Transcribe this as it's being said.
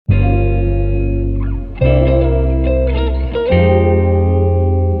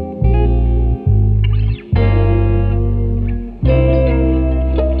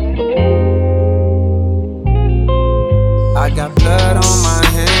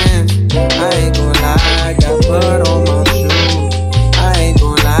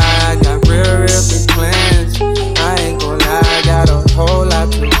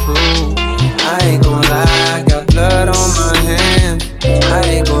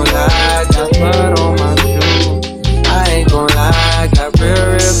lie, got blood on my shoe. I ain't gon' lie, got real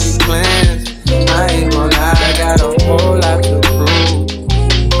big plans. I ain't gon' lie, I got a whole lot to prove.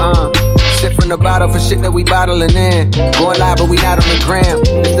 Sip from the bottle for shit that we bottling in. Going live, but we not on the gram.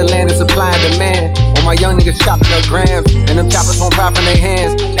 It's the land of supply and demand. All my young niggas shopping up grams, and them choppers won't pop in their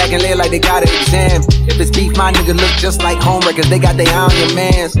hands. Acting lit like they got an exam. If it's beef, my niggas look just like homewreckers. They got their eye on your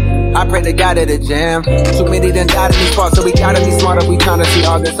mans. I pray to God at a jam. Too many done died in these parts, so we gotta be smarter. We tryna see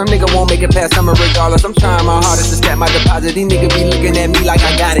August. Some nigga won't make it past summer regardless. I'm trying my hardest to stack my deposit. These niggas be looking at me like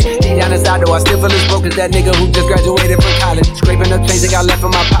I got it. Deep down inside though, I still feel as broke as that nigga who just graduated from college. Scraping up change that got left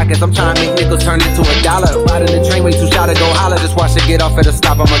in my pockets. I'm trying to make nickels turn into $1. Riding the train way too shy to go holler. Just watch it get off at a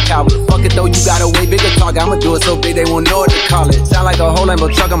stop, I'm a coward. Fuck it though, you got a way bigger target. I'ma do it so big they won't know what to call it. Sound like a whole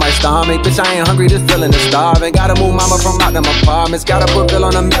Lambo truck on my stomach. Bitch, I ain't hungry, just feeling the starving. Gotta move mama from out them apartments. Gotta put Bill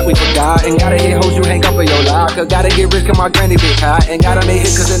on the map, we forgot. And gotta hit hoes you hang up in your locker. Gotta get rich cause my granny big hot. And gotta make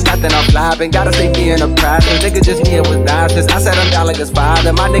hit cause there's nothing I'm flopping. Gotta stay me in the process. Nigga just me, it was nonsense. I said I'm down like his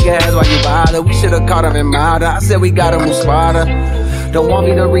father. My nigga has why you bother. We should've caught him in murder. I said we gotta move smarter. Don't want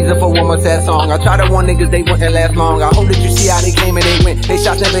me the reason for one more sad song. I tried to warn niggas they wouldn't last long. I hope that you see how they came and they went. They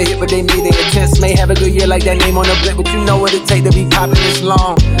shots never hit, but they made their attempts. May have a good year like that name on the blimp, but you know what it take to be poppin' this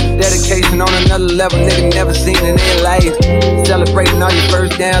long. Dedication on another level, nigga never seen in their life. Celebrating all your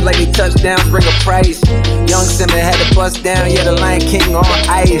first downs like they touchdowns bring a price. Young Simon had to bust down, yeah, the Lion King on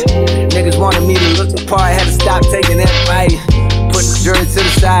ice. Niggas wanted me to look the part, had to stop taking that fight. Put the jury to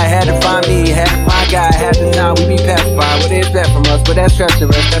the side, had to find me, had to find God, had to know we be pacified. What they expect from us, but that's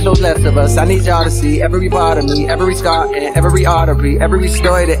treacherous, that's what's left of us. I need y'all to see every part of me, every scar and every artery, every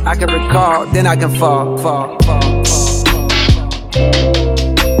story that I can recall, then I can fall.